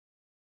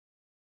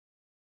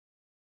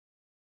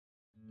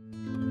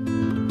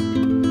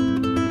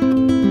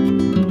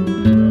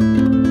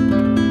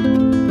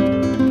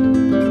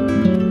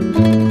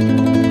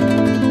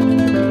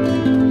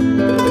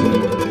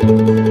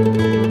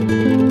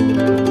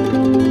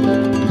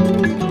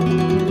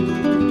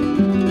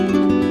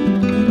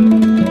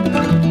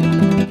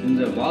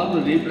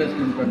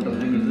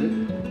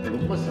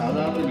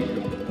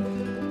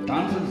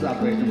Nurse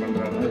operation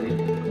பண்ணுற மாதிரி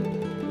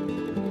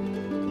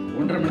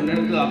 1.5 மணி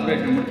நேரத்தில்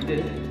ஆப்ரேஷன் முடிச்சு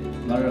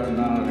நான்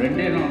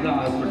 2 நாள் தான்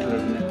ஹாஸ்பிட்டலில்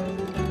இருந்தேன்.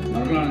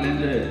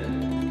 மறுநாள்லேருந்து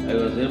I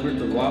was able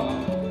to walk.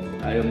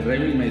 I am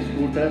driving my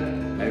scooter,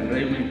 I am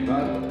driving my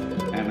car,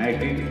 and I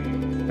think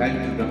thanks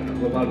to Dr.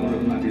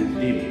 Gopalamurugan and his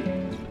team.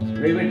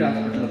 Private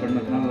hospital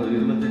பண்ணதுனால ஒரு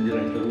 25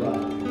 லட்சம் ரூபா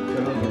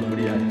செலவு பண்ண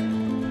முடியாது.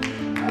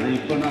 அது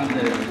இப்போ நான் அந்த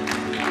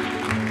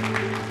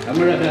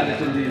தமிழக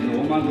அரசுடைய இந்த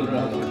ஓமாந்தூர்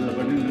ஹாஸ்பிட்டலில்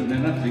பண்ணிட்டு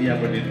இருந்தேன்னா ஃப்ரீயாக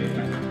பண்ணிட்டு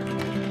இருக்கேன்.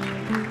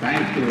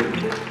 Thanks to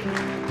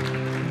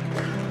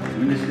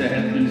minister,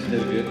 health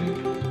மினிஸ்டருக்கு.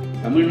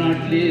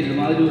 தமிழ்நாட்டிலே இது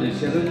மாதிரி ஒரு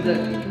சிறந்த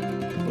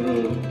ஒரு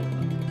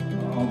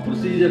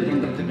ப்ரொசீஜர்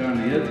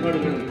பண்ணுறதுக்கான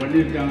ஏற்பாடுகள்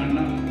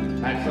பண்ணியிருக்காங்கன்னா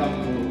hats off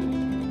to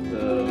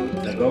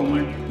the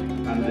government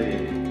and the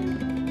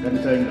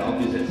concerned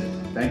officers.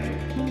 Thank you.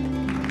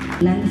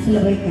 லங்ஸில்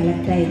போய்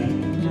collect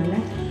ஆகிருந்ததுனால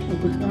I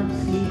could not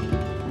sleep,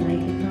 I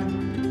could not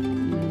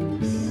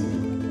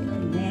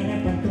நேராக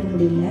படுக்க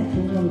முடியல,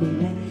 தூங்க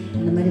முடியல,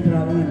 அந்த மாதிரி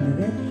ப்ராப்ளம்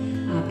இருந்தது.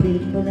 அப்படி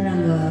இருக்கும்போது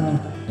நாங்கள்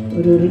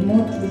ஒரு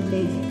ரிமோட்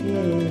வில்லேஜுக்கு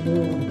ஏதோ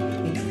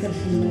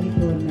எக்ஸ்கர்ஷன் மாதிரி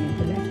போகிற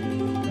நேரத்தில்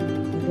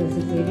it was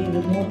a very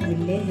remote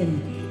village and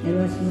there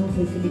was no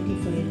facility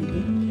for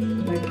anything,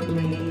 but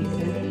my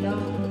son-in-law,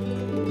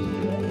 he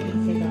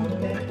is a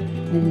doctor,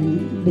 and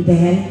with the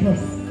help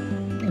of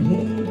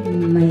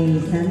my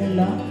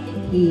son-in-law,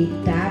 he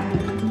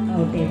tapped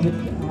out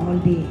all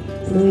the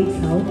fluids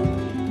out,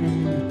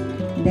 and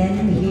then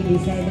he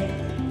decided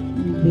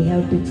we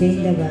have to change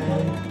the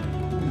valve.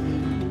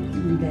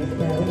 That's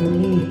the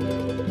only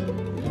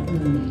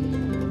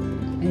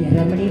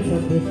remedy for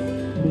this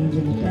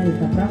reason.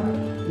 அதுக்கப்புறம்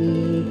we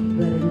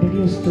were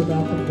introduced to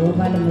Dr.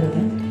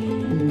 Gopalamurugan,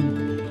 and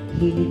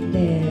he did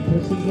the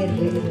procedure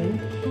very well,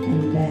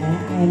 and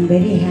I am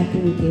very happy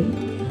with him.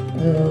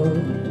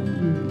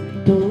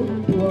 2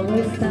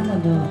 hours time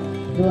ago,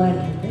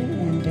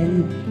 and then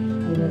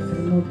I was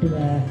removed to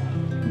the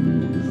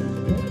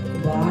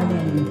ward,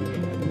 and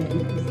then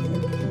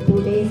 2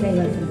 days I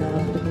was in the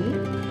hospital,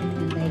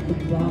 and I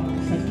could walk.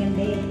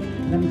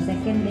 From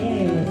second day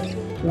I was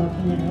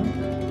walking around.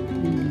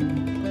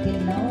 Till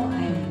now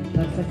I am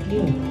perfectly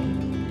okay.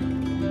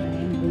 I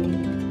am doing,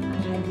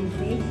 at this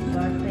age,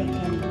 what I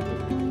can do.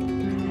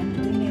 I am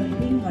doing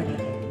everything what I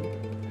can do.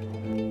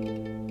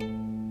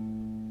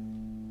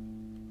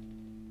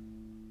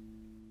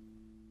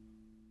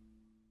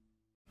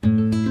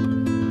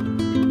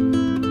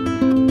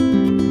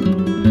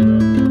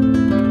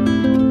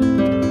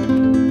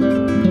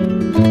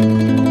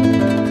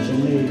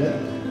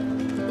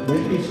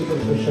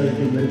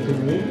 Speciality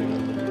மருத்துவமனை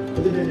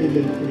புதுடெல்லியில்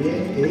இருக்கக்கூடிய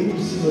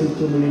AIIMS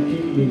மருத்துவமனைக்கு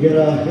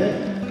நிகராக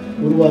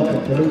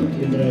உருவாக்கப்படும்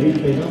என்ற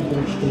அறிவிப்பை தான்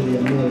புரட்சித்தலைவி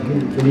அம்மா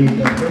அவர்கள்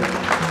வெளியிட்டார்கள்.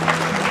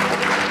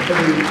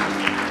 அப்படி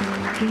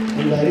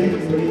அந்த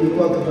அறிவிப்புப்படி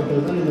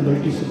உருவாக்கப்பட்டது தான் இந்த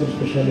மல்டி சூப்பர்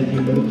ஸ்பெஷாலிட்டி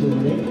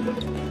மருத்துவமனை.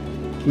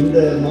 இந்த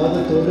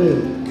மாதத்தோடு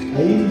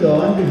 5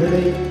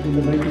 ஆண்டுகளை இந்த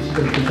மல்டி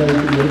சூப்பர்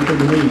ஸ்பெஷாலிட்டி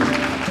மருத்துவமனை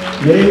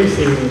நிறைவு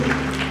செய்கிறது.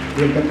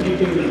 இதை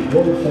completing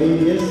whole 5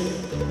 years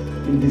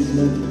in this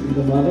month.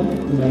 இந்த மாதம்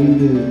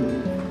 5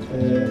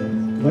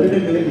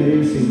 வருடங்களை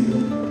நிறைவு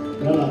செய்கிறோம்.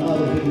 அதனால் அம்மா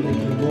அவர்கள்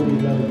இன்றைக்கு நம்மோடு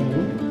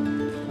இல்லாவிட்டாலும்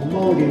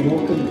அம்மாவுடைய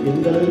நோக்கம்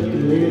எந்த அளவுக்கு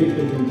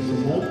நிறைவேறிக்கிறது என்று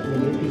சொன்னால் இந்த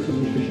மல்டி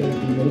சூப்பர்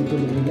ஸ்பெஷாலிட்டி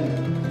மருத்துவமனையில்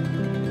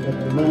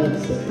doctor Anand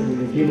sir,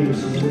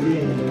 DNS Modi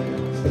அந்த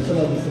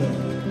special officer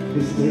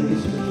this multi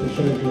super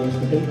speciality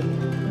hospital,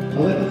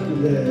 அவர்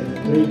இந்த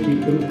துறைக்கு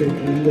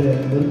பொறுப்பேற்று இந்த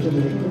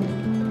மருத்துவமனைக்கும்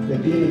இந்த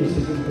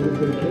டிஎன்எஸ்க்கும்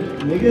பொறுப்பேற்று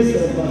மிக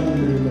சிறப்பாக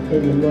நம்முடைய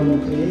மக்கள்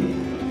நல்வாழ்வுத்துறையை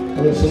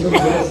அவர் சொன்னது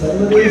போல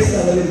சர்வதேச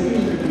அளவிற்கு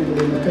இன்றைக்கு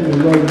நம்முடைய மக்கள்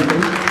நல்வாழ்வுத்துறை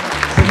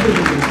சென்று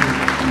கொண்டிருக்கிறது.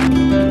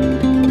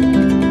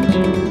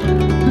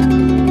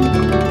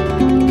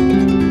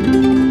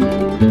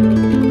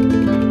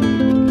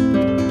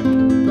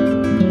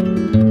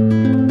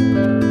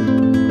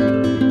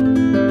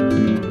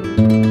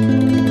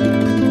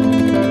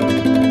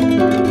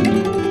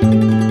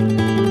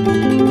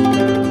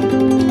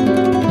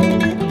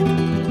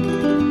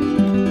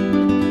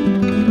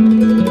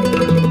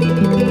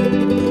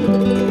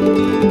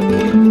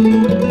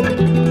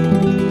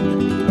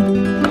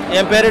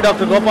 என் பேர்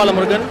டாக்டர்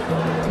கோபாலமுருகன்.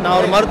 நான்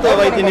ஒரு மருத்துவ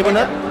வைத்திய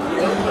நிபுணர்.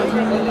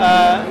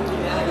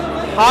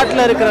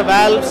 ஹார்ட்டில் இருக்கிற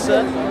வேல்வ்ஸ்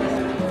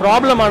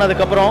ப்ராப்ளம்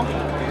ஆனதுக்கப்புறம்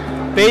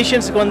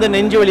பேஷண்ட்ஸுக்கு வந்து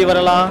நெஞ்சு வலி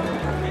வரலாம்,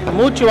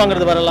 மூச்சு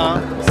வாங்குறது வரலாம்,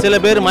 சில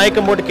பேர்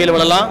மயக்கம் போட்டு கீழே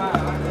விழலாம்.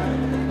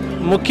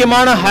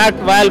 முக்கியமான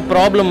ஹார்ட் வேல்வ்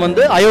ப்ராப்ளம்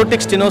வந்து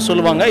அயோட்டிக் ஸ்டெனோசிஸ்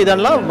சொல்லுவாங்க.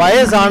 இதெல்லாம்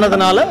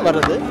வயசானதுனால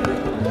வருது.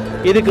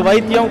 இதுக்கு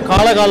வைத்தியம்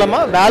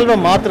காலகாலமாக வேல்வை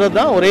மாற்றுறது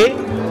தான் ஒரே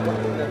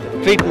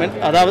ட்ரீட்மெண்ட்.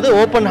 அதாவது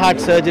ஓப்பன்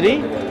ஹார்ட் சர்ஜரி,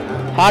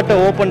 ஹார்ட்டை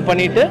ஓப்பன்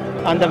பண்ணிவிட்டு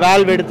அந்த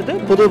வேல்வ் எடுத்துகிட்டு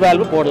புது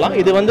வேல்வு போடலாம்.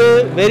 இது வந்து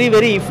வெரி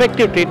வெரி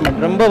இஃபெக்டிவ் ட்ரீட்மெண்ட்.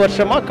 ரொம்ப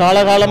வருஷமாக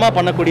காலகாலமாக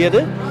பண்ணக்கூடியது.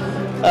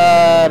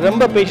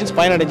 ரொம்ப பேஷண்ட்ஸ்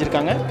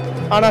பயனடைஞ்சிருக்காங்க.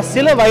 ஆனால்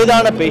சில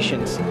வயதான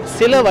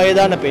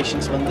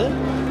பேஷண்ட்ஸ் வந்து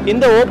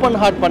இந்த ஓப்பன்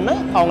ஹார்ட் பண்ண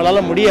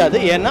அவங்களால முடியாது.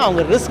 ஏன்னா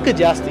அவங்க ரிஸ்க்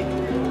ஜாஸ்தி.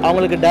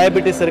 அவங்களுக்கு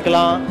டயபெட்டிஸ்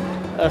இருக்கலாம்,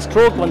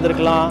 ஸ்ட்ரோக்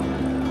வந்திருக்கலாம்,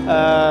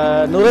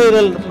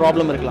 நுரையீரல்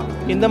ப்ராப்ளம் இருக்கலாம்.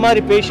 இந்த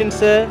மாதிரி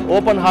பேஷண்ட்ஸு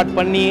ஓப்பன் ஹார்ட்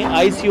பண்ணி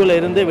ஐசியூவில்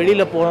இருந்து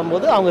வெளியில்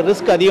போகும்போது அவங்க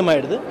ரிஸ்க்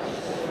அதிகமாகிடுது.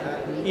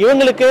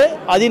 இவங்களுக்கு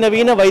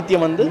அதிநவீன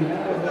வைத்தியம் வந்து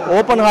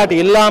ஓப்பன் ஹார்ட்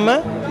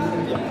இல்லாமல்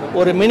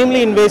ஒரு மினிமலி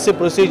இன்வேசிவ்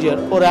ப்ரொசீஜர்,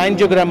 ஒரு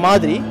ஆஞ்சியோகிராம்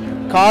மாதிரி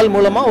கால்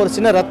மூலமாக ஒரு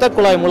சின்ன ரத்த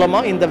குழாய்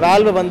மூலமாக இந்த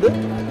வேல்வை வந்து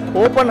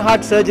ஓப்பன்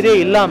ஹார்ட் சர்ஜரியே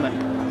இல்லாமல்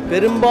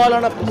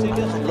பெரும்பாலான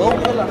ப்ரொசீஜர்ஸ்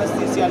லோக்கல்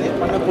அனஸ்தீசியாலே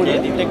பண்ணக்கூடிய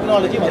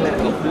டெக்னாலஜி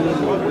வந்திருக்கு.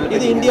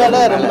 இது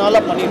இந்தியாவில் 2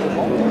 நாளாக பண்ணிட்டு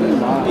இருக்கோம்.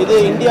 இது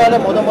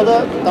இந்தியாவில்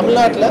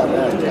தமிழ்நாட்டில்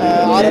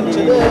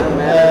ஆரம்பிச்சது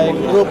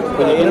குரூப்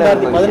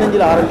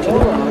 2015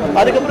 ஆரம்பிச்சது.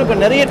 அதுக்கப்புறம் இப்போ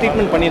நிறைய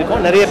ட்ரீட்மெண்ட்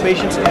பண்ணியிருக்கோம், நிறைய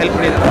பேஷண்ட்ஸ்க்கு ஹெல்ப்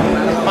பண்ணியிருக்கோம்.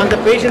 அந்த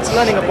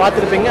பேஷண்ட்ஸ்லாம் நீங்கள்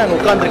பார்த்துருப்பீங்க, அங்கே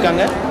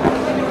உட்காந்துருக்காங்க.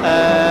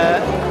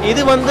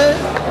 இது வந்து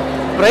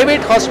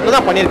ப்ரைவேட் ஹாஸ்பிட்டல்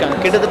தான் பண்ணியிருக்காங்க.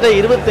 கிட்டத்தட்ட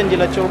 25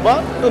 லட்சம் ரூபா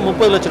டு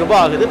 30 லட்சம் ரூபா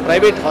ஆகுது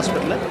ப்ரைவேட்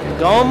ஹாஸ்பிட்டலில்.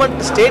 கவர்மெண்ட்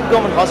ஸ்டேட்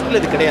கவர்மெண்ட் ஹாஸ்பிட்டல்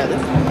இது கிடையாது.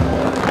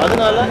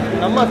 அதனால்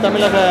நம்ம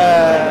தமிழக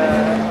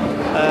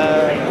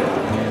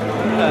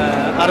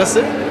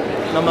அரசு,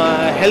 நம்ம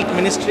ஹெல்த்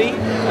மினிஸ்ட்ரி,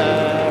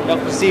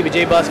 டாக்டர்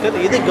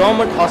விஜயபாஸ்கர் இது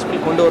கவர்மெண்ட்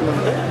ஹாஸ்பிட்டல் கொண்டு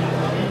வரணுன்ட்டு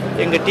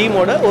எங்கள்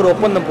டீமோட ஒரு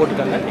ஒப்பந்தம்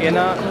போட்டுருக்காங்க.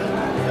 ஏன்னா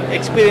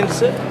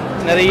எக்ஸ்பீரியன்ஸு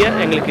நிறைய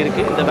எங்களுக்கு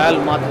இருக்குது இந்த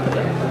வேல்வ்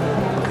மாற்றுறதுல.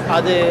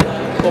 அது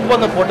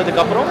ஒப்பந்தம்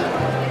போட்டதுக்கப்புறம்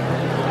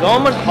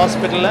கவர்மெண்ட்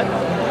ஹாஸ்பிட்டலில்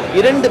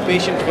 2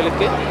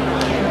 பேஷண்ட்களுக்கு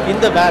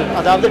இந்த வேல்வ்,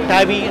 அதாவது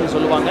டாவின்னு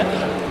சொல்லுவாங்க,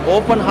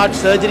 ஓப்பன் ஹார்ட்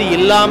சர்ஜரி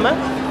இல்லாமல்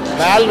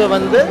வேல்வை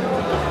வந்து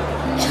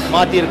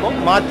மாற்றிருக்கோம்.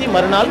 மாற்றி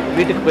மறுநாள்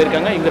வீட்டுக்கு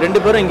போயிருக்காங்க. இங்கே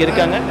 2 பேரும் இங்கே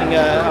இருக்காங்க,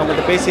 நீங்கள்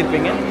அவங்கள்ட்ட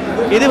பேசியிருப்பீங்க.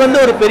 இது வந்து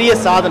ஒரு பெரிய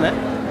சாதனை.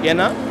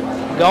 ஏன்னா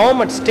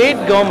கவர்மெண்ட்,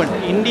 ஸ்டேட் கவர்மெண்ட்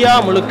இந்தியா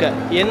முழுக்க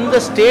எந்த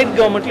ஸ்டேட்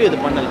கவர்மெண்ட்லையும் இது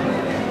பண்ணலை.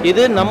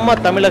 இது நம்ம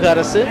தமிழக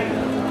அரசு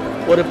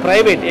ஒரு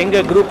ப்ரைவேட்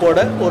எங்கள் குரூப்போட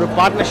ஒரு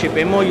பார்ட்னர்ஷிப்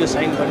MOU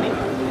சைன் பண்ணி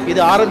இது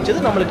ஆரம்பிச்சது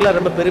நம்மளுக்குலாம்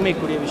ரொம்ப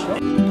பெருமைக்குரிய விஷயம்.